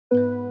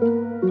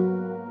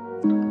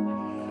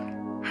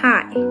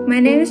My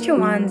name is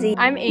Chawanzi.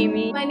 I'm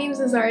Amy. My name is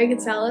Azaria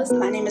Gonzalez.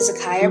 My name is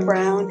Zakaya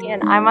Brown.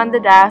 And I'm on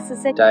the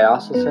Diocesan.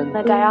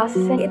 The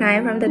Diocesan. And I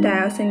am from the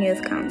Diocesan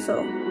Youth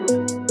Council.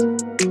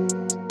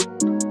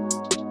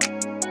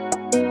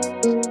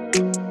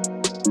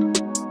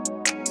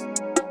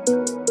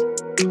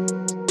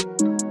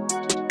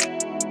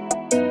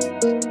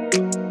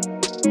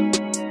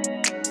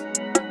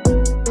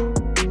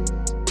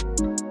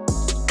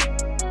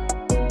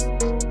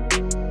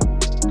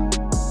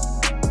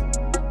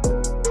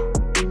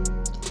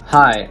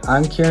 Hi,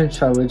 I'm Kieran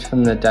Sharwich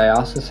from the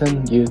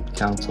Diocesan Youth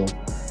Council.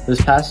 This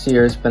past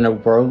year has been a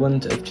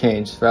whirlwind of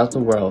change throughout the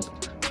world,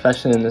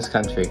 especially in this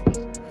country.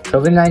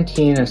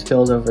 COVID-19 has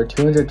killed over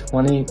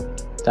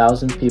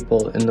 220,000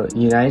 people in the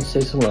United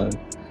States alone,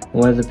 and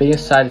one of the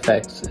biggest side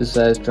effects is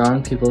that it's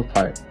drawn people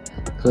apart,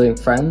 including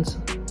friends,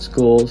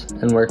 schools,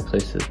 and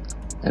workplaces,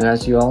 and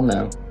as you all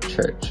know,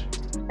 church.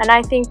 And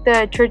I think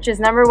the church's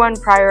 #1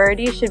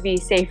 priority should be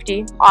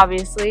safety,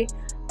 obviously,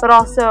 but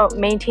also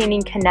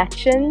maintaining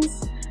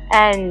connections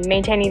and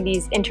maintaining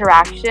these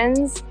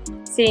interactions,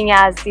 seeing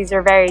as these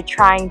are very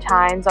trying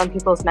times on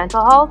people's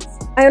mental health.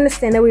 I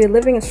understand that we are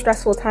living in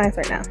stressful times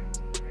right now.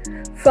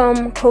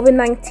 From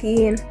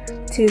COVID-19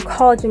 to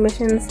college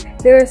admissions,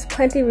 there is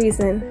plenty of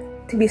reason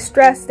to be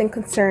stressed and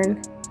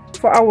concerned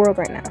for our world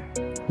right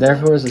now.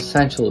 Therefore, it's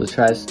essential to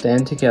try to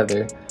stand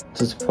together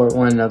to support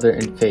one another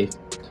in faith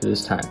through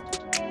this time.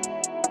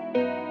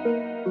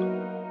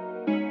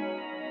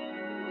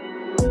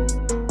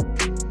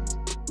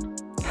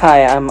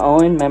 Hi, I'm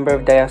Owen, member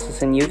of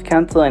Diocesan Youth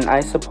Council, and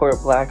I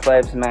support Black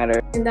Lives Matter.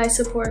 And I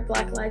support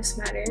Black Lives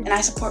Matter. And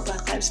I support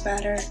Black Lives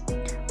Matter.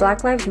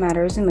 Black Lives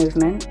Matter is a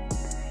movement,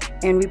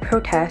 and we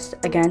protest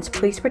against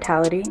police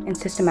brutality and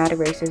systematic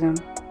racism.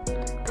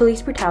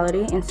 Police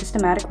brutality and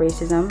systematic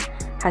racism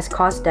has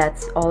caused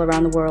deaths all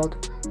around the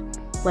world,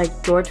 like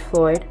George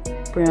Floyd,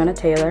 Breonna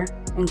Taylor,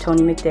 and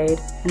Tony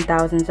McDade, and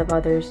thousands of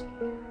others,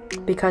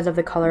 because of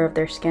the color of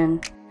their skin.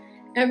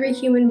 Every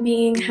human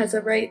being has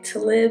a right to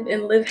live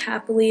and live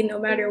happily no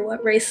matter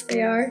what race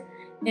they are,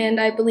 and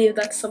I believe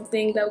that's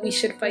something that we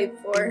should fight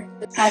for.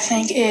 I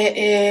think it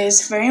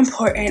is very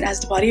important as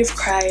the body of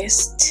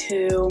Christ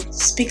to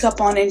speak up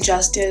on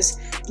injustice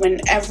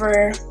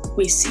whenever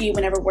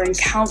we're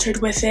encountered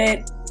with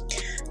it.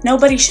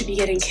 Nobody should be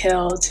getting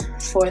killed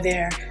for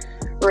their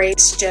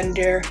race,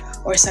 gender,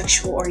 or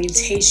sexual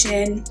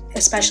orientation,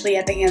 especially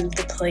at the end of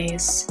the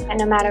place. And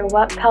no matter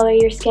what color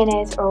your skin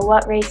is or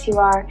what race you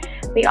are,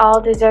 we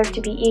all deserve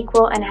to be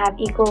equal and have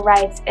equal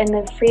rights and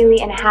live freely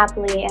and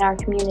happily in our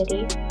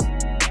community.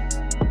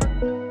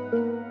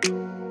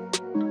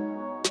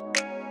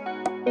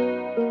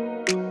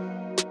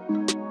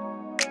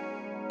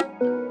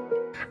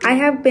 I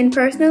have been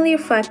personally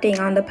reflecting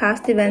on the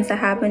past events that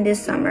happened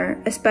this summer,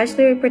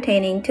 especially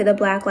pertaining to the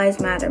Black Lives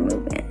Matter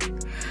movement.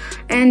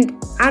 And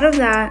out of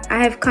that,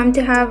 I have come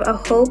to have a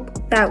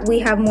hope that we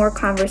have more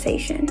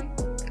conversations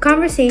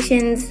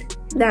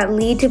that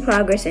lead to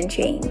progress and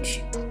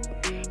change.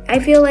 I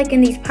feel like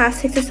in these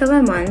past 6 to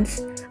 7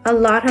 months, a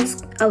lot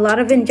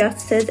of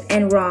injustices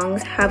and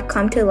wrongs have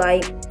come to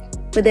light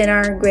within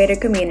our greater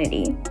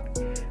community.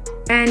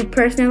 And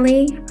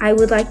personally, I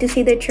would like to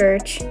see the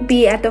church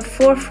be at the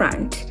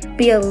forefront,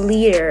 be a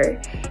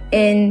leader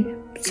in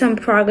some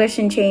progress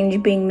and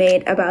change being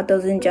made about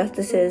those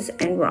injustices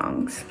and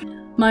wrongs.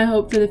 My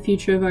hope for the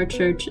future of our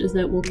church is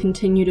that we'll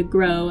continue to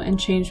grow and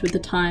change with the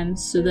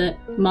times so that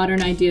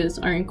modern ideas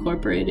are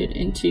incorporated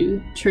into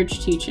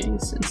church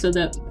teachings and so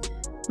that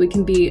we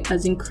can be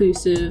as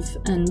inclusive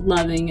and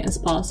loving as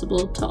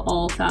possible to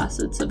all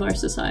facets of our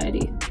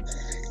society.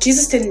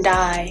 Jesus didn't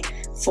die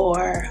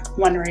for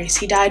one race.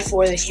 He died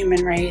for the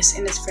human race,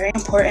 and it's very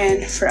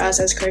important for us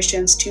as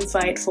Christians to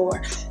fight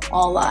for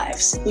all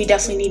lives. We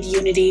definitely need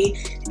unity,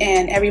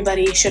 and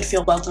everybody should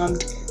feel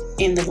welcomed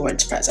in the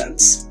Lord's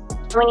presence.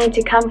 We need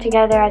to come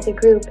together as a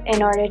group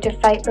in order to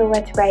fight for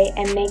what's right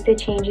and make the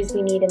changes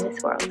we need in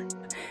this world.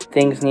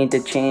 Things need to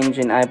change,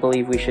 and I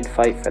believe we should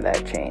fight for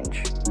that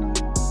change.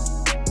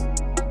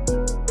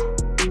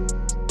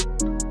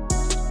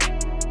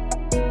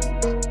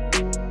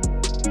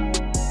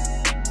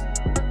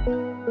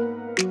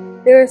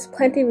 There is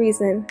plenty of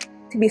reason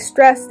to be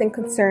stressed and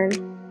concerned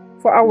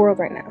for our world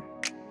right now.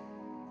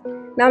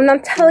 Now, I'm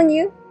not telling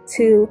you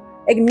to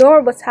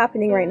ignore what's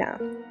happening right now,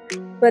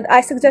 but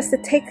I suggest to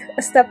take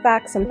a step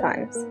back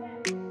sometimes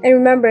and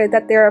remember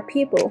that there are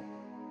people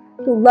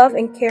who love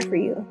and care for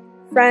you,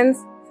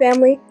 friends,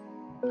 family,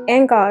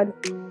 and God.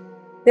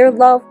 Their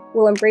love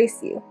will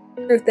embrace you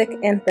through thick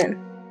and thin.